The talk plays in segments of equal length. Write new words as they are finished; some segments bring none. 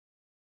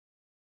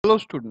Hello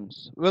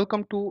students,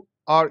 welcome to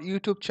our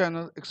YouTube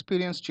channel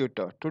Experience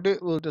Tutor. Today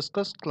we'll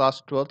discuss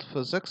class 12th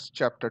physics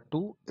chapter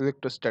 2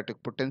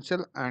 electrostatic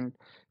potential and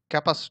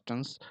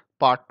capacitance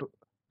part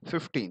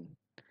 15.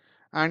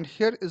 And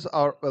here is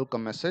our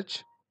welcome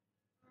message.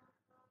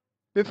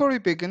 Before we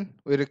begin,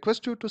 we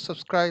request you to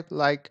subscribe,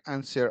 like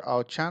and share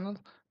our channel.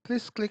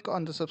 Please click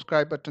on the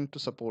subscribe button to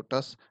support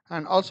us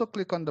and also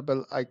click on the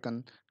bell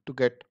icon to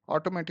get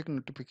automatic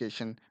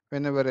notification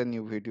whenever a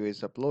new video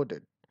is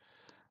uploaded.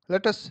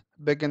 Let us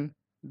begin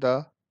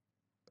the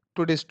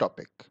today's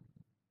topic.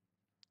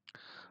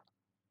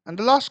 In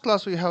the last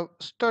class we have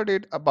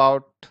studied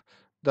about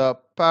the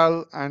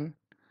parallel and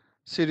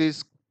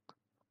series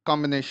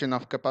combination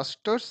of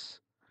capacitors.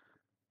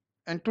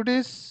 In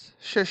today's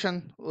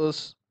session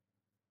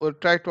we'll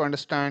try to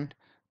understand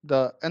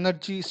the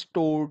energy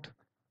stored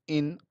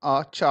in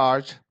a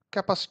charged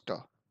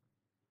capacitor.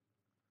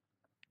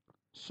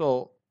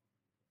 So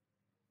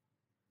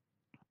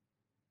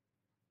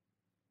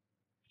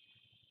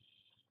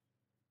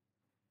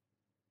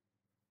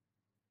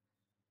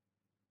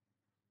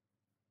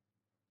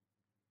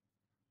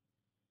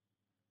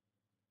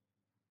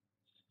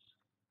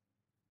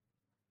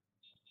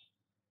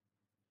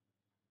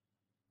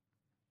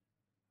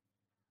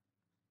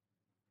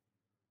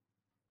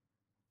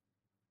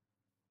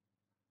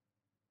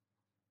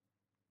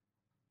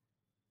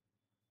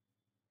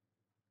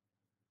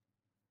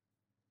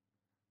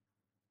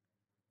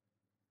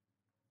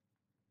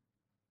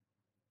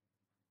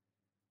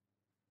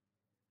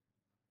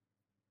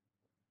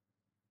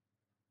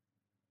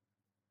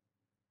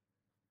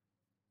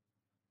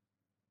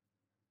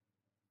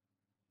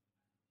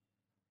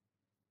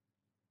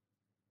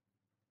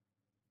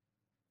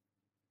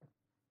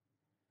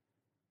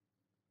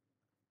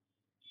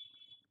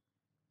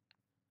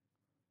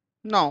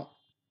now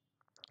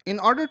in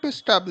order to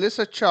establish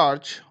a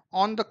charge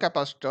on the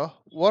capacitor,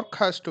 work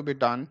has to be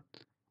done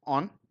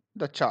on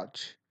the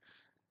charge.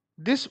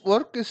 This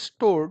work is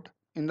stored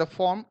in the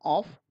form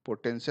of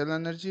potential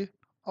energy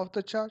of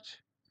the charge.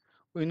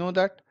 We know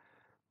that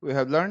we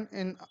have learned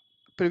in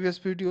previous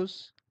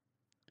videos.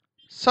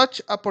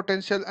 Such a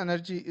potential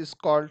energy is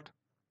called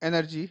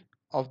energy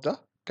of the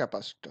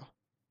capacitor.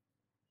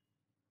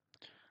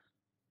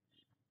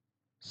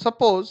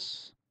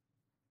 Suppose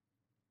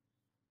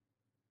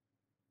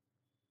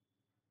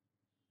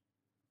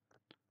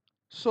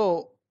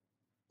so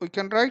we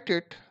can write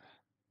it.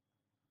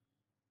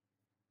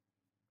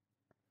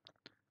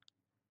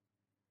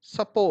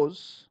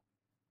 Suppose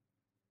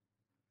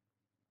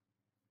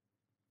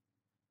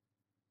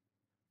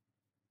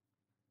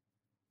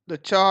the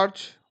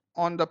charge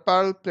on the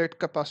parallel plate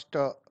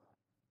capacitor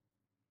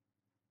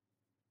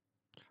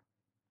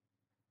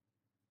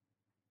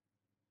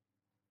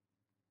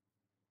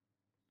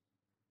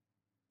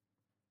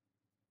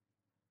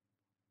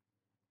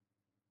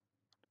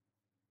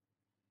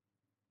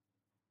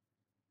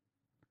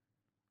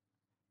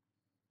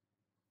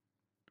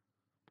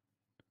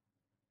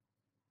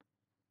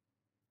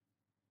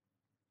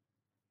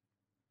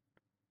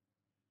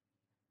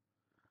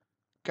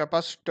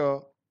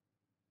capacitor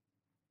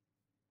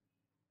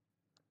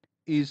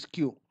is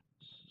Q.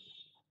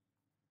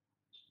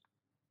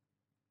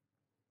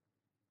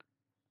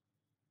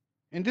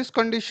 In this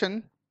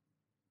condition,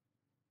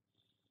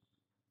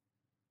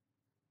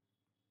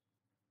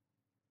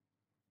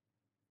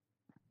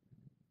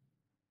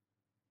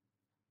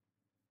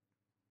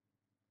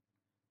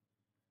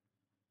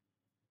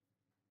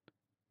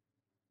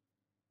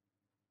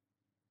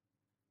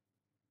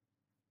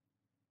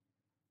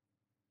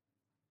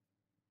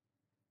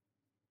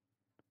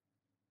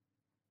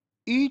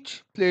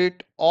 each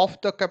plate of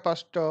the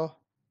capacitor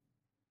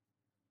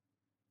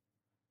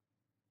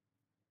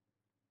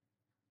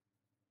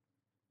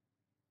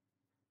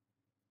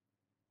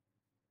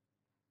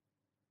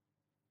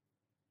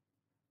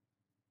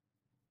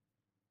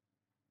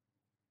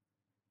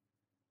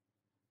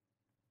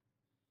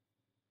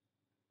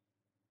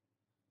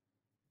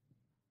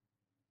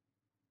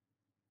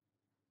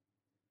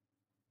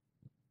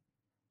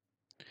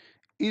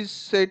is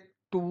said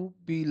to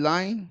be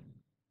lying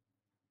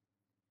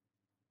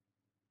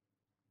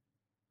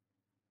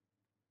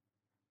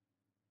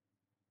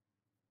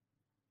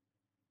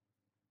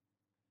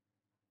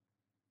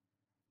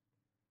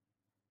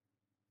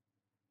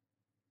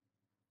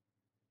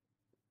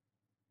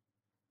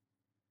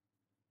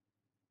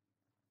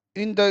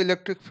in the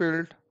electric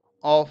field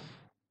of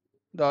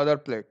the other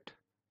plate.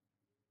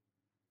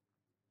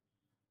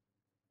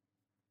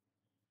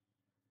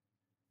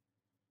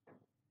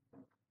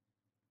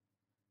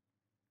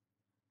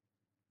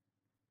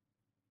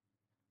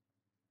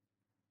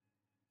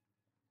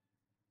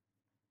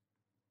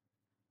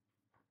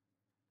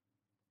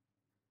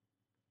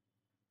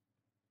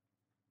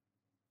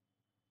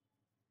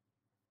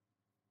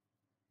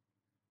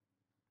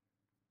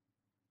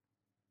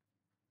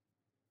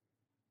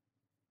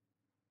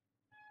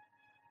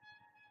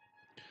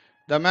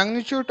 The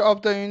magnitude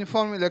of the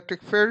uniform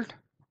electric field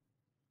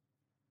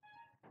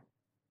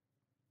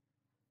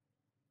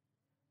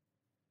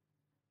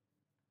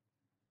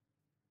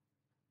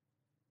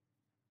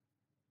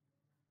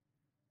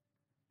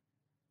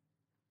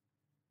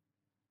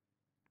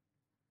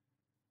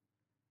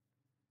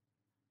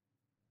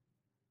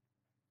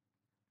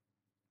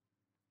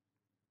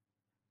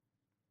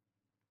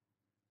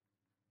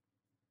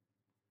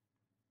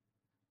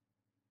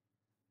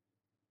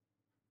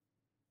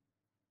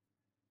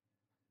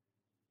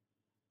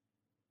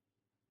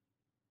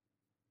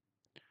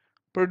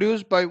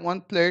produced by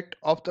one plate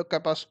of the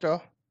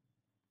capacitor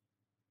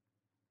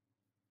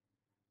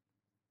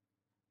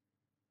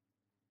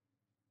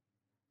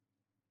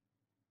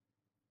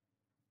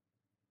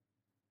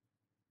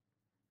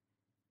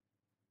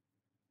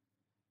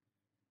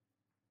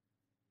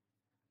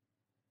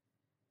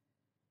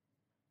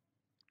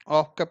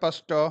of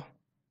capacitor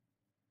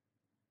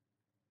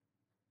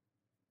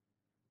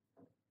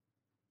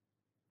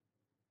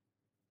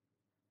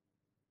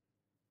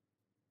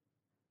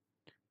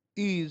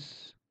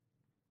is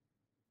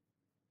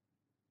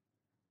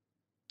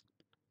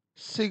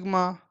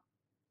sigma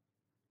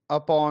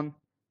upon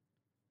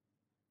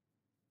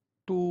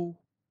 2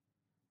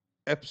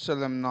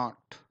 epsilon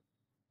naught.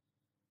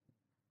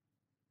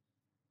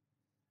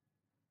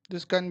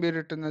 This can be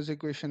written as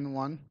equation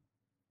 1,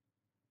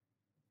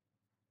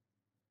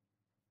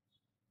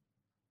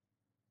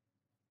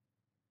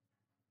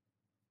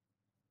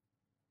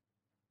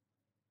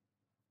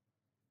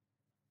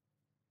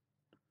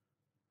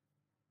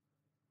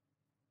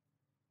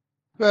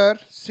 where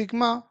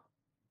sigma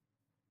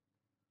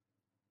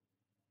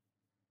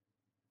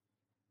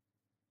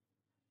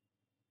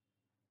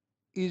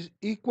is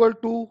equal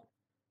to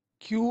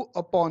Q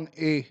upon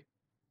A,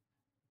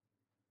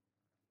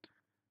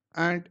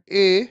 and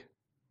A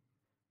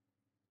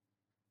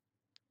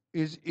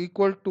is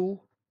equal to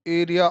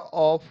area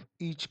of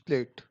each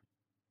plate.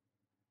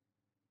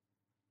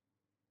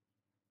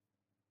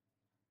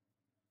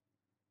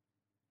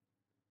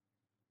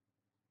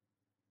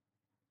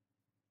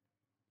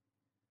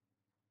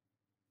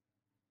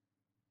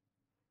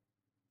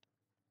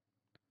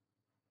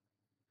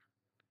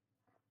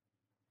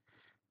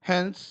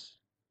 Hence,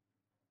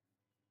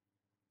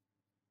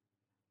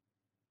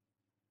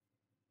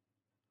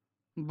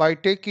 by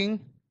taking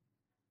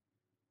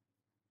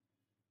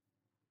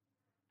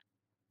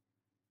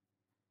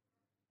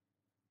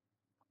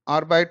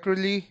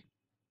arbitrarily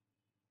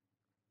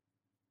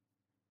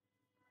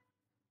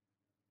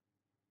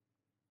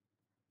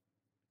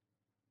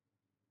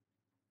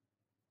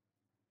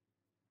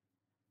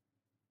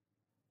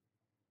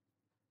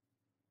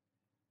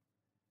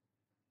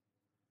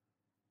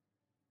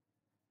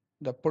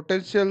the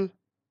potential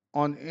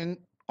on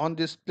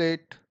this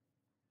plate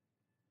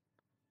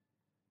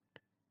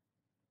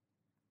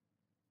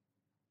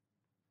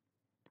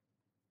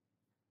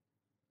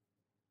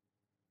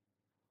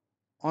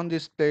on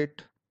this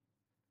plate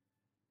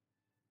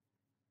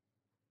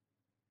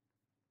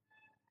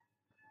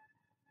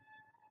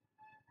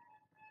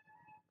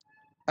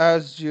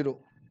as 0.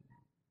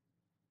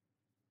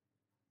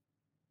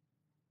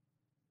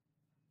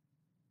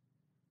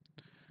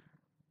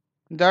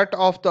 That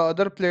of the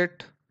other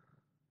plate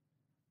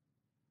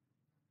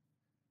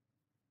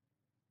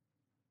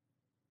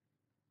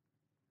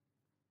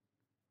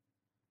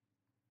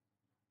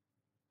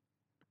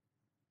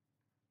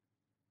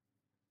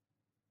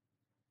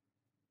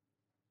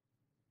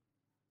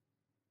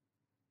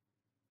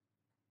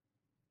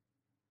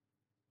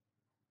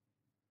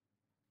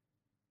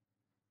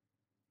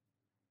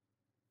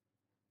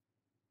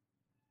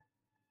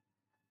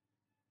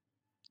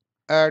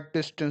at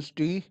distance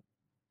d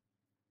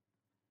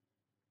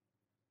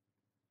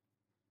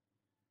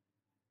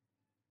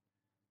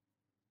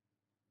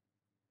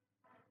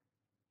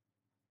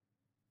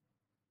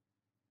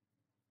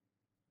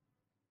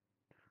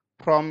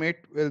from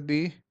it will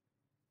be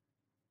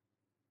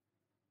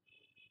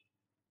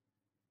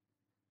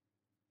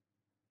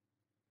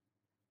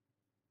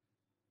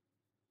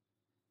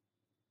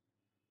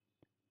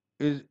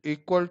is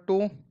equal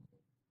to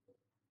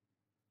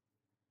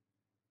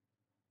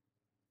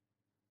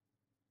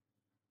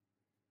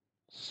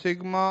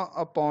sigma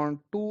upon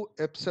 2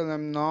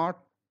 epsilon naught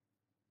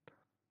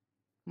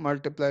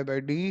multiplied by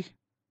d.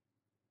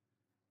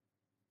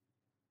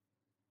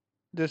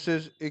 This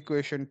is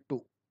equation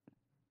 2.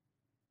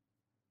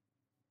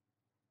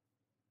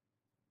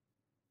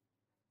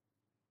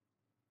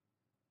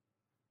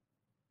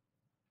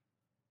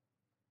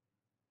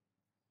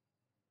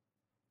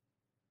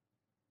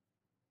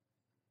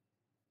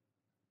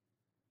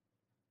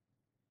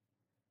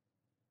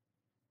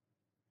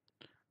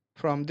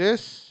 From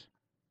this,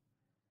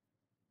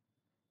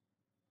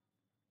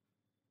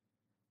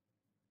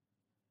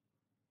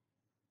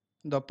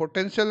 the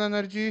potential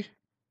energy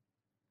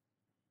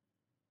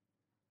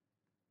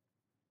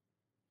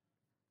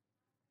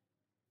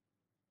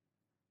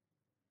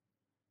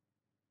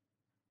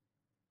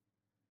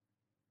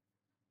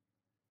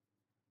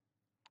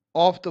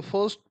of the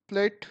first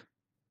plate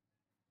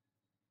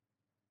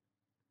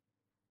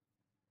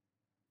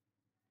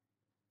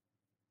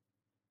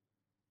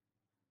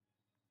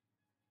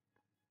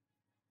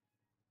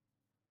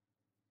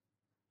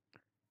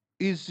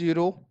is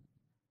 0,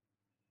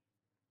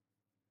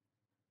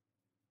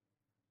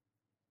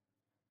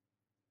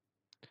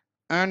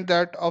 and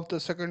that of the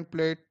second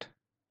plate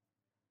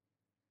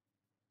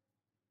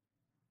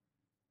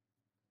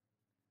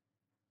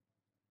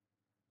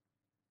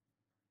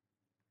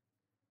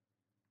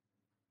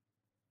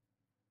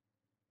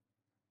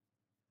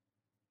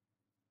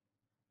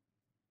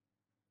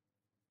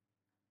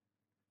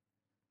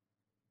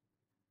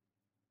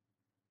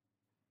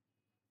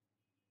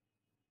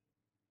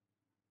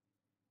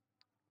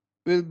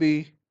will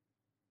be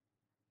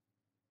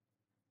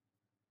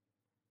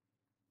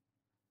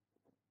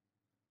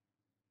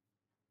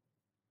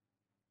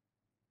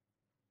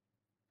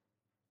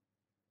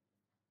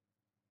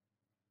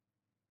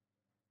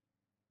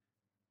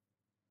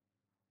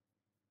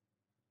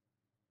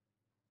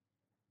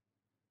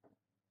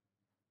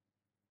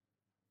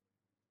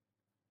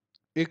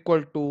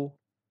equal to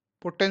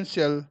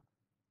potential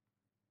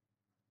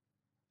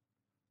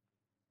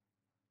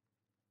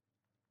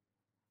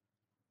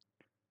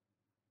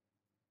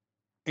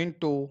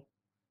into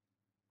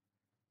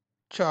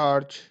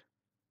charge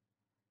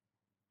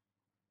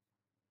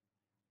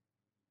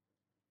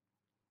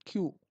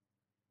Q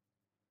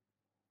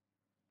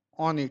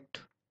on it,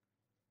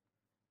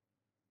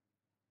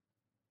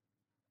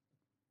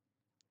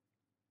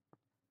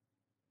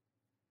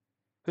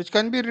 which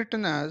can be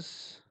written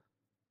as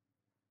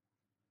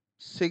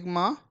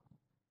sigma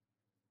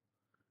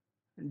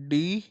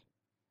d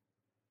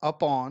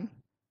upon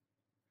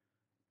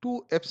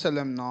 2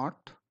 epsilon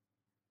naught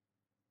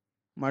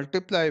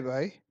multiplied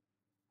by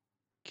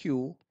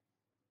Q,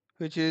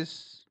 which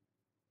is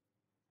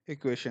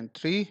equation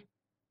 3.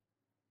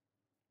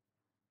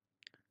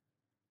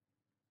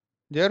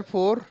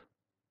 Therefore,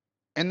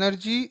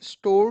 energy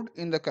stored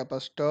in the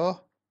capacitor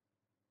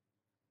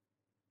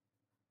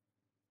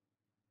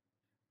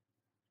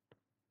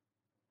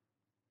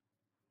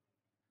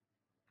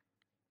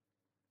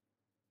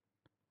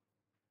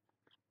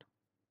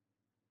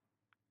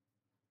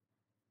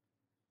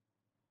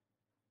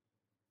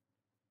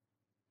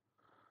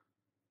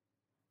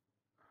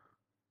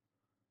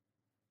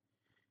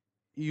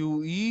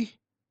UE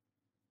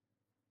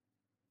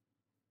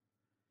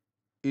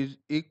is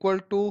equal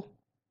to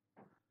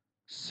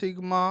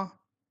sigma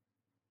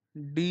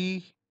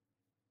d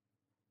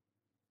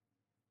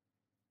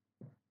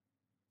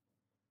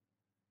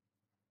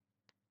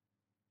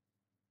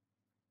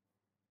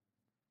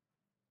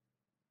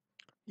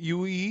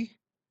UE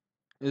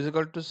is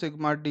equal to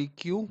sigma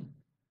dq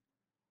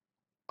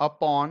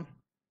upon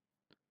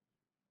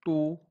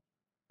 2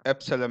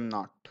 epsilon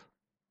naught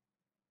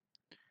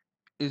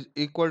is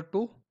equal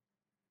to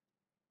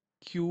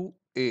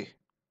QA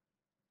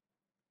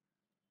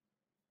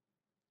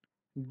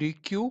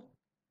dq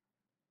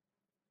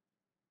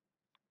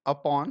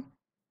upon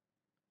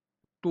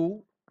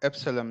 2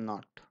 epsilon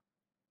naught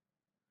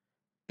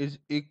is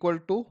equal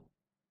to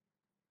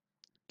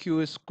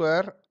Q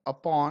square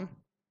upon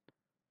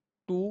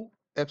 2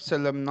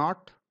 epsilon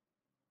naught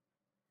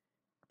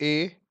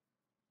A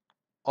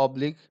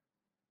oblique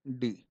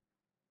D,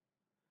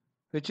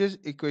 which is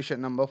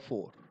equation number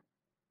 4,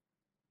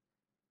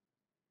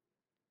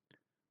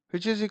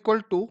 which is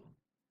equal to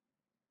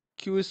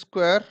Q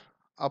square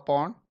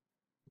upon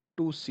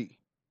 2C,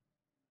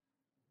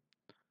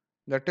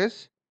 that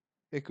is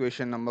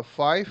equation number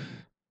 5,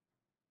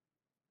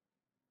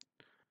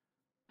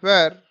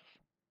 where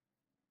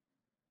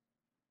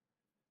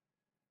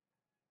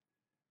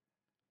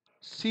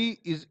C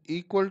is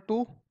equal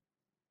to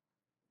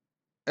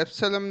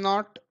epsilon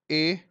naught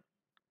A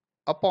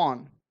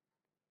upon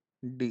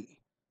D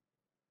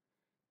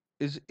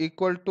is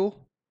equal to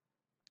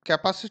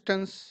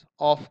capacitance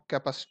of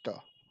capacitor.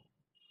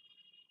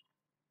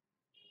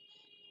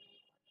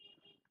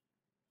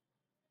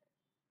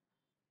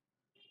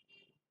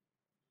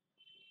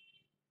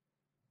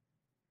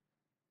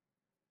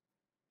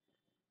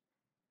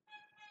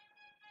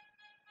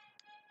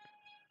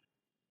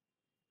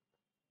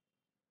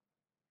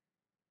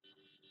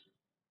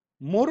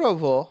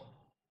 Moreover,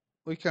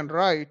 we can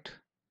write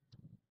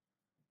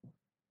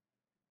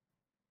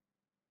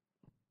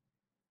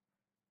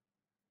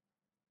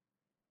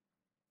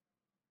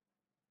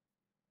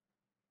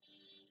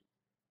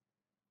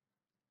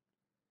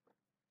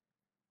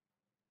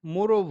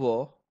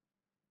moreover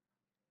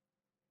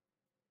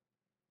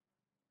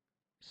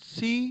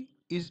C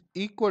is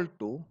equal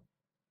to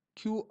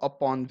Q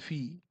upon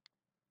V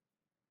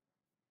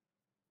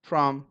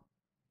from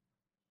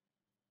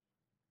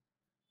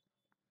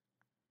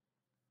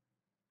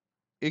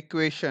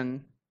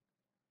equation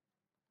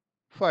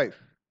 5,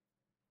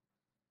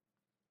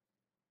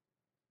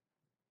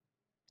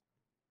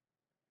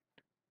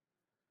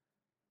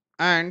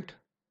 and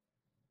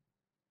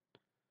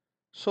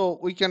so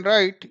we can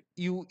write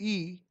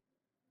UE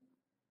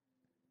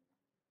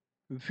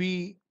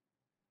V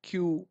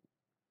Q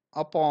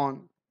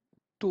upon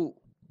 2.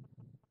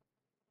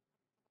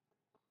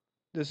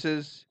 This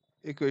is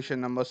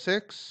equation number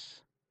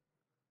 6,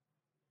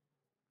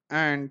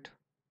 and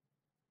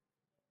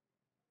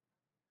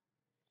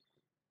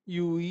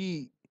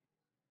UE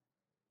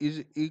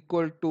is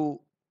equal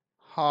to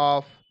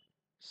half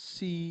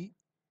CV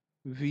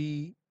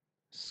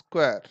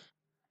square.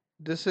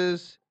 This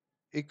is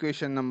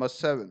equation number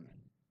 7.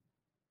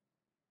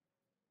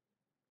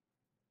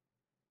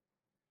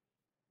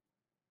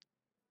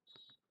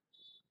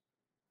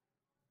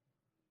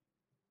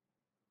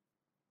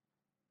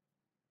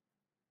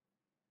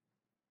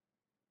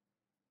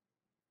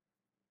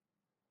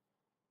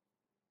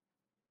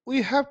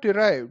 We have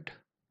derived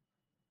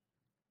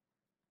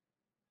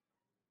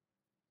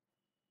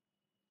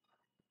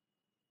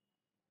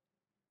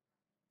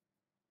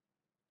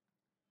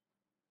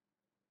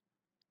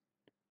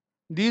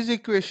These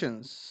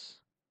equations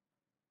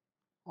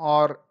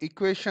are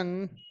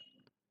equation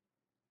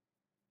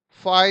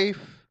 5,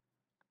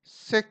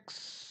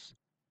 6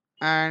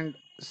 and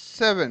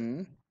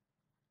 7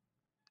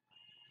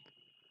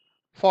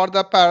 for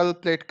the parallel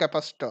plate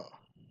capacitor.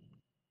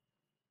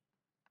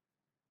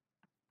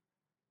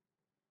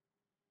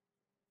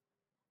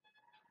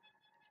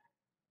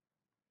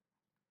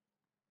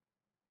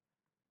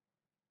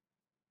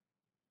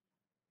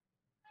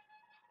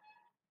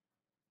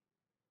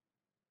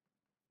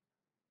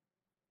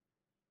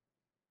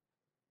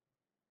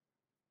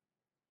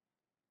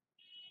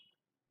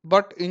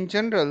 But in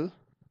general,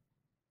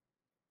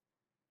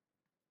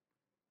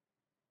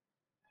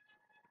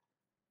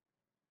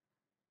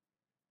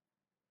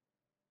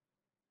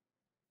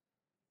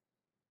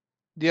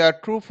 they are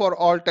true for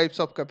all types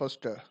of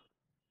capacitor.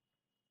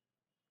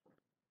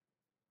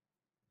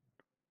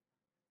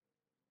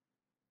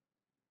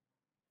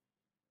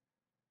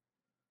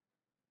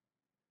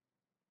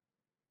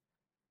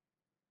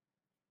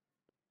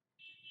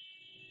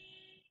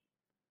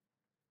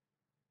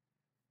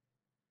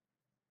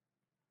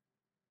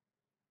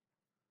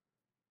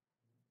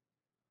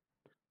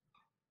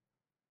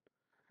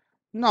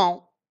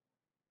 Now,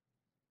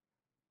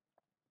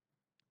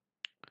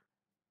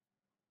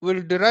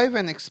 we'll derive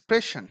an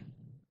expression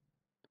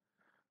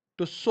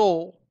to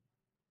show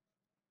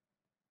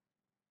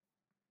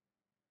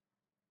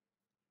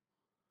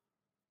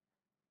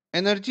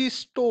energy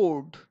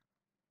stored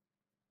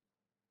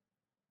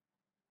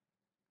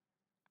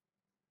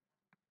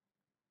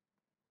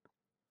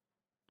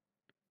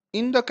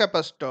in the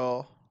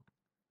capacitor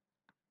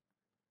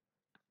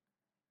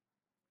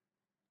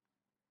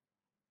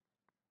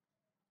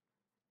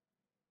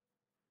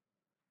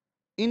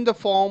in the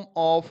form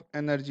of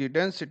energy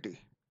density.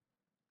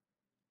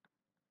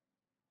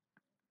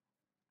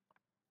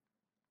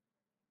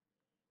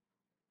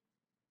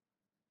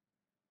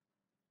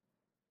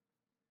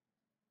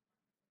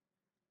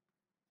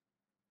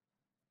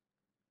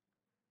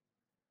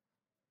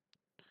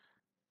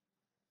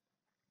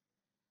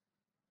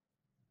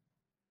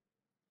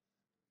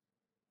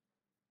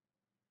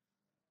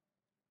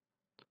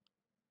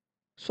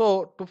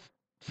 So, to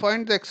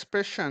find the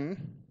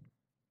expression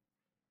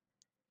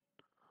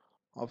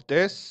of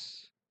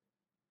this,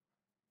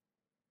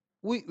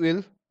 we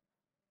will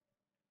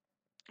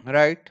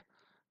write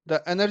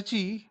the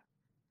energy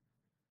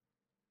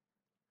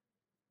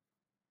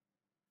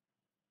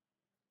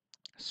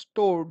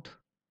stored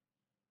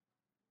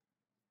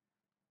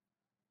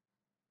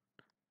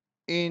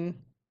in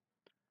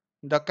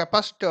the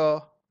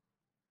capacitor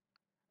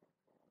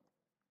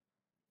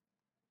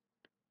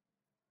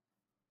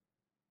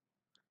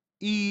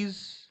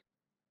is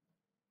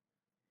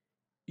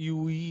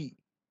UE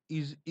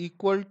is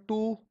equal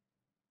to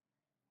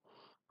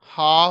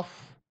half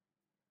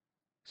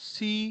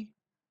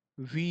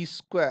cv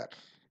square.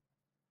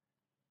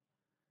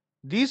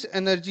 This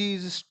energy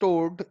is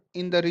stored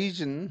in the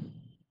region.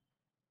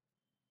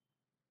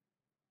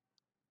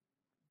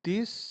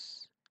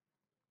 This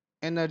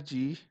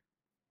energy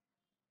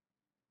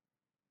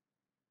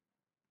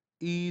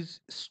is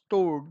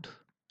stored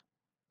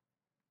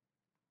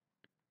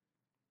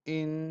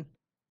in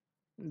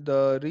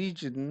the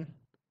region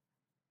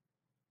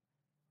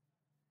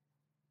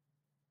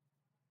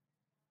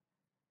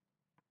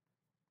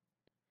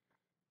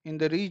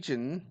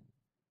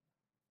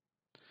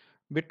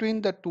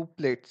between the two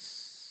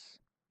plates.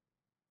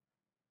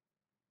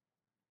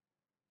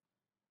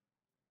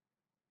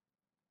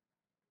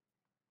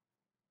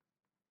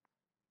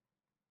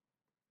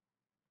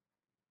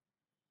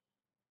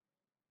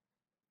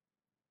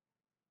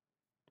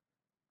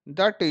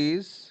 That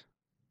is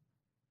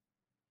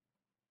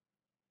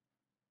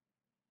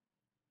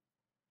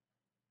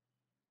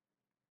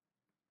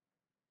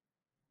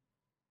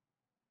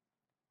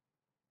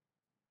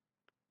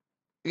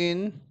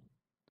in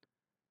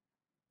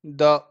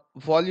the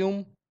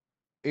volume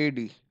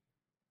AD,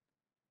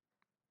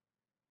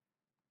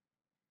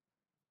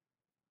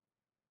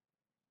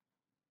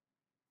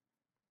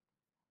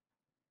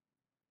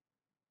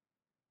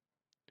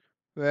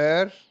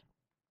 where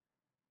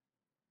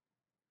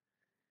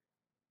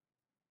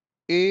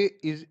A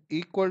is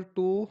equal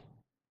to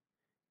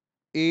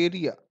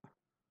area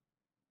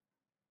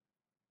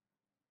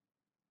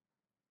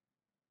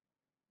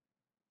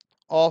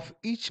of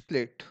each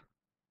plate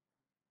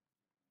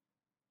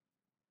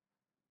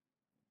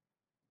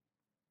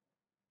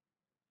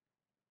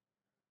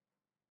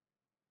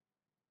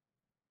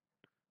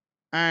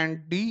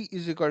and D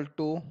is equal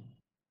to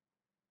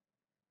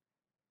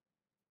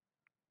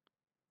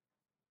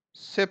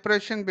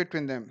separation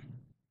between them.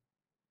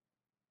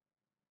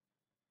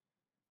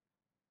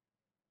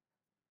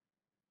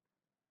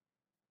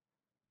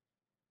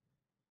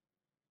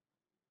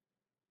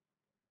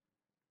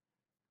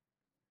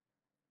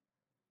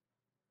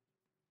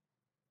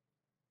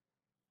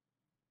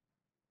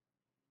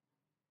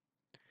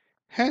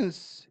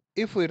 Hence,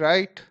 if we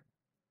write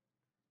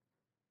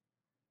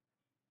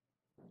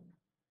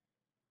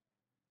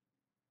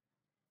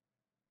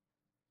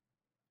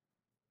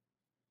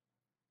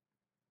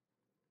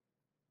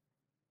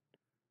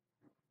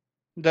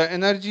The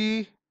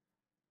energy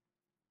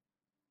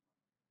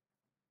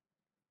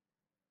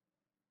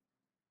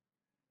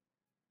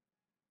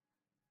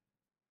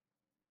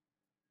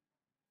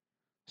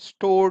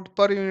stored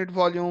per unit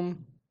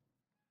volume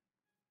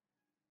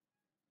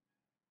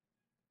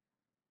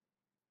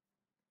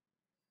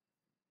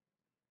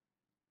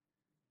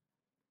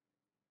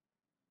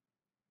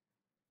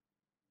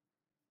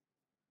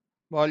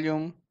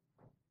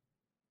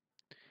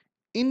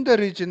in the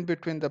region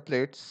between the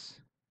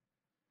plates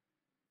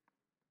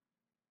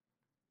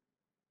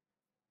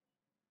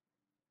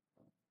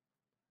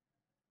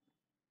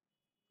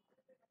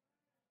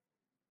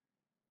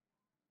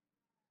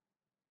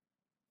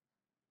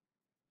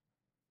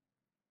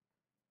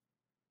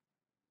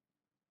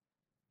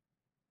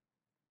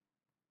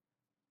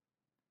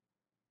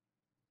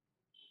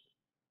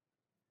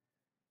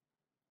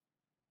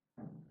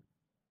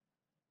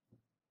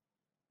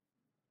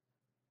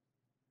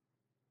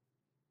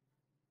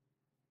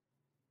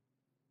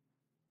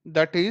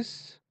that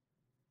is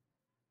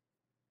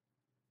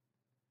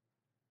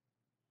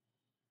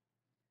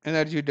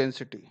energy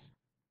density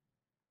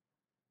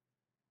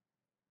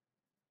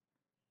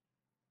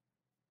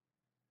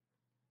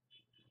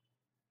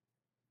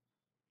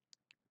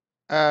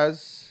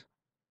as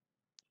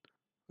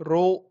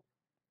rho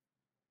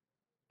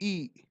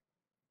E.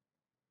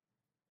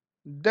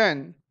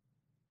 Then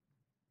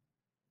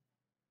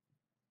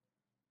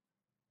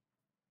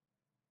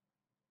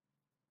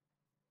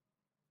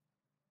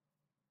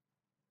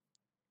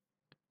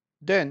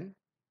then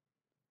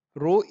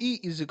rho E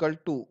is equal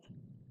to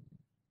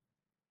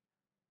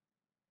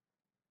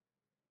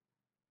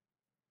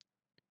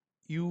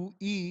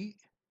UE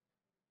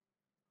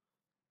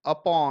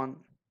upon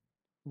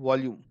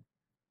volume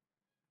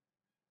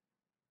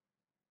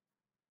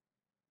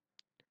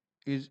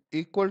is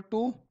equal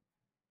to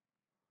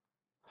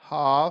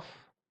half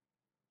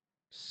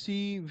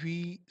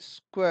CV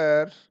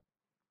square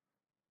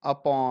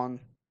upon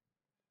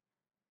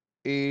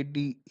AD,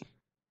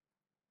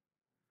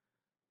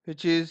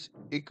 which is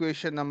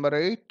equation number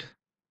 8,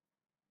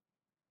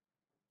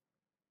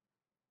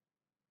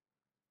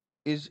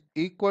 is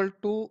equal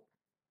to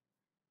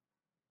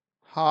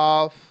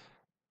half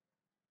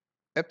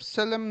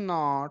epsilon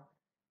naught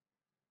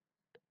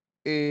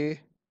A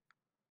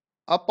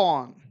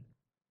upon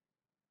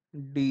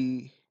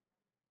D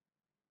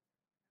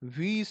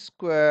V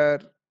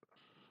square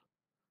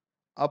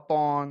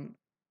upon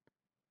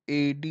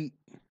AD,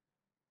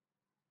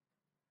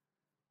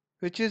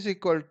 which is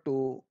equal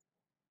to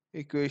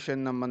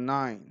equation number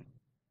 9.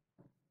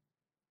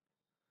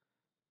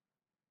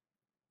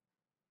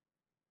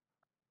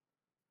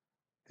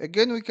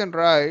 Again we can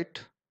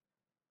write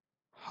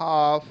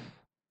half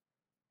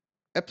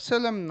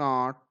epsilon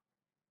naught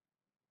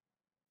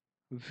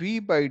V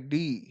by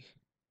D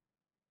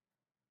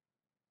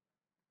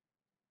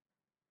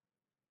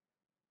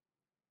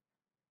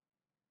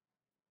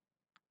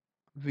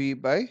V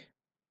by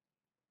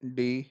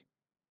D.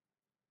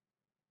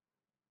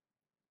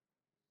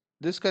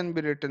 This can be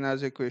written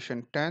as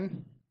equation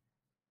 10,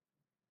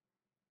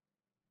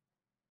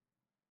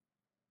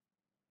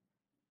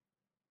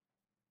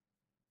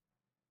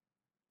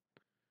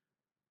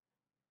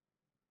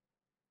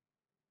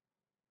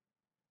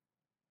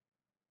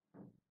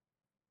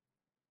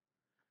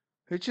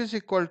 which is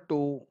equal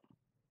to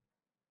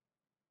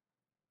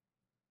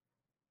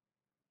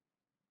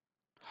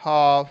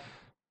half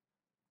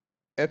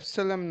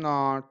epsilon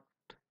naught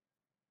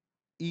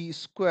E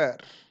square,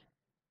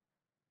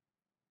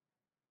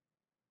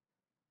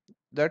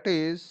 that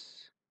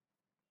is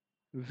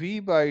V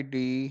by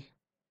D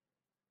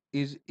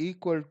is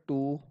equal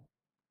to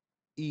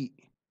E,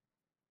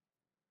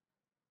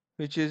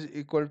 which is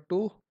equal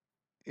to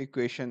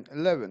equation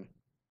 11,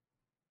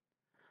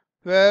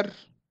 where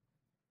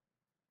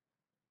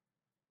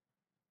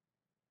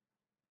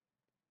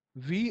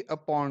V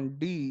upon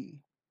D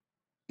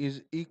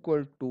is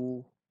equal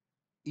to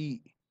E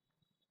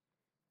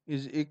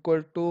is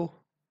equal to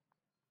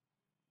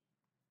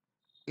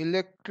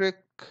electric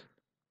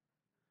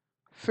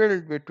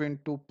field between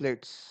two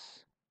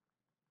plates.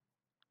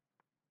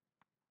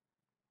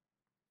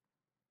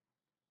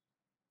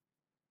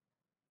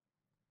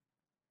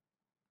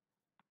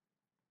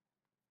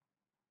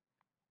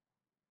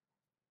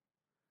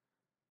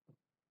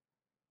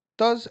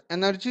 Thus,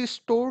 energy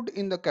stored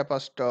in the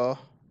capacitor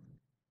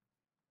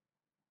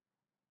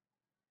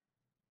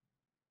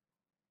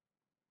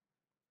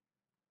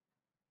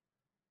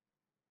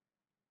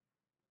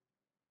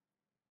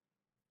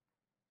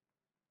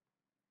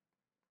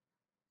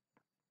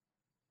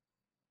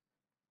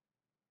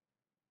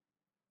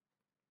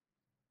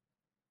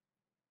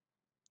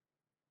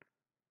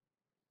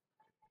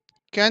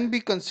can be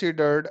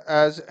considered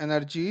as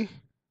energy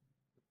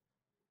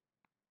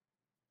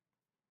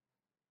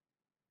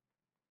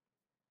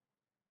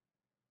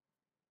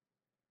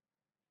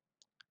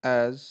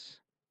as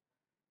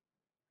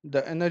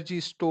the energy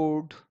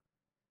stored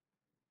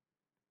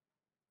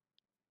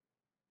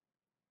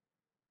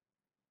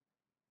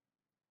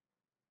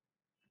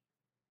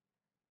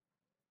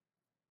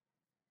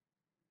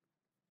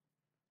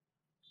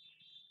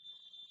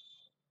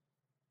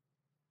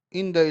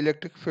in the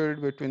electric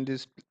field between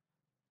this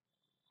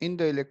in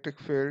the electric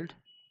field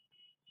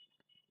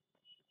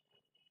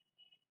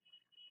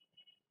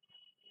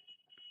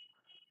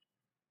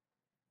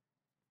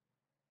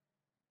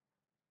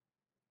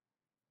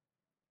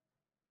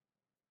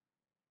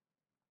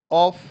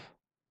of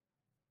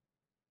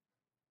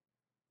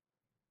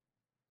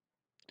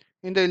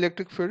in the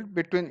electric field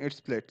between its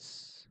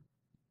plates.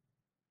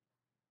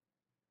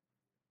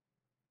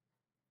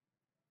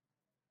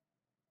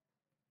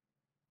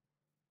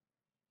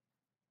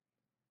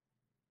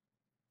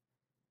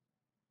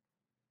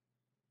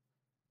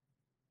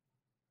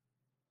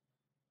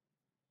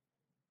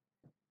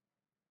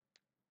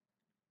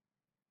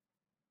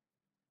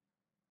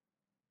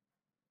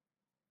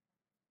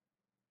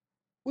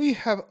 We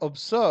have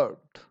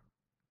observed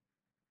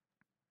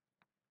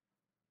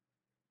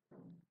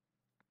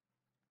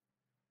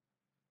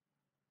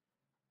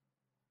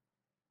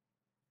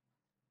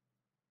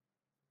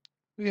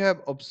we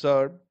have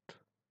observed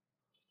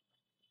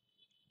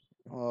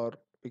or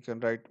we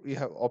can write we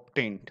have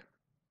obtained.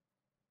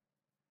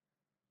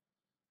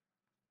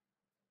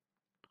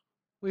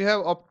 We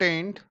have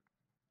obtained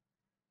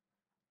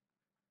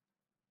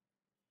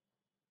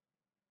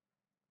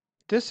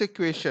this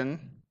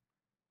equation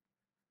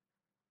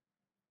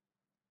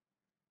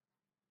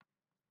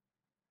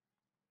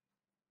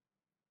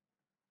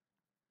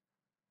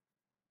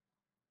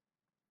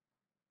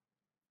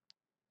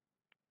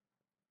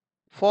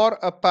for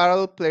a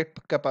parallel plate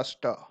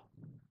capacitor.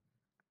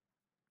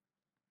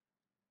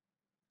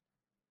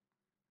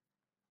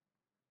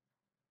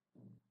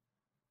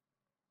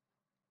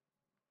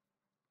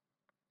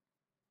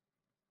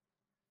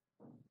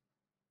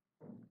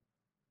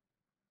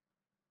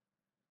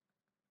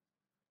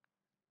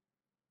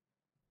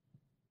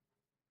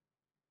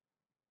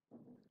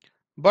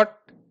 But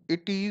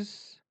it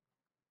is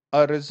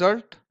a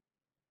result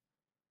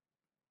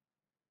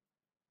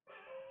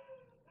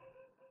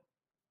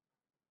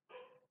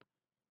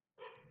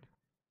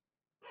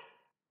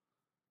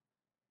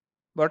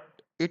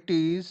but it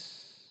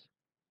is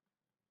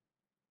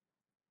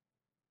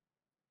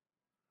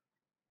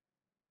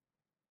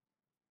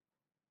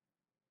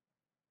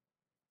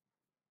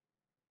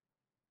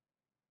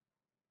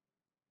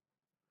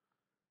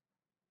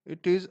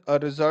a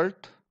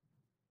result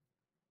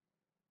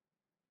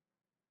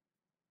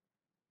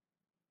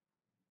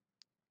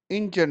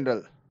in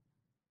general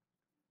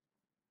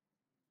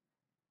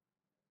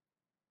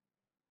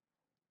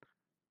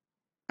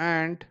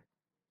and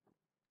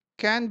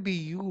can be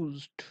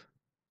used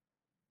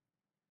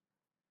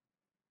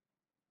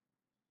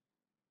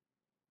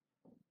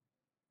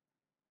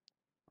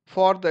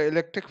for the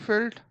electric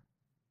field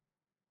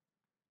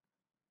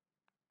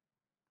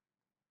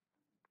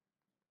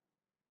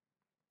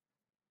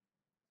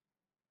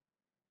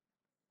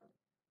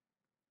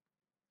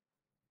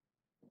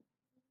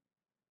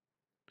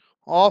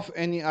of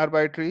any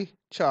arbitrary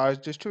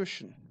charge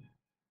distribution.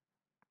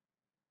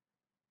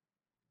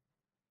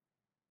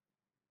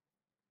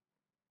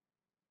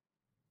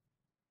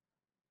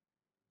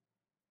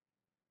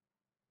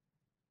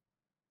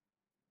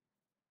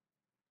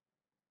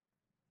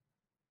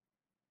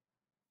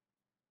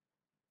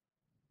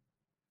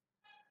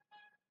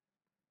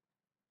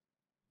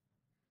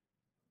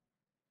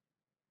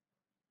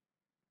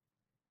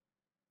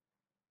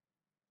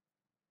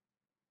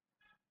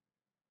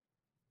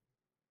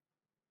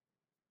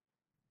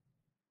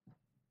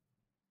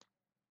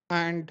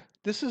 And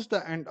this is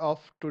the end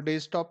of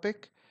today's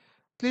topic.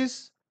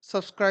 Please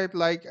subscribe,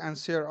 like, and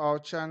share our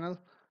channel.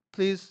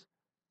 Please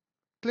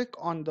click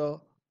on the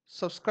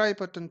subscribe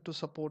button to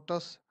support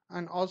us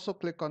and also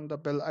click on the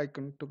bell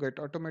icon to get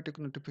automatic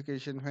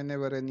notification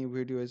whenever a new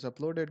video is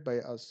uploaded by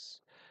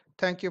us.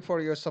 Thank you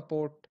for your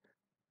support.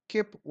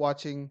 Keep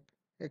watching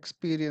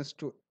Experience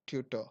to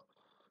Tutor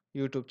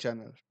YouTube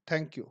channel.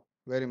 Thank you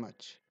very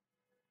much.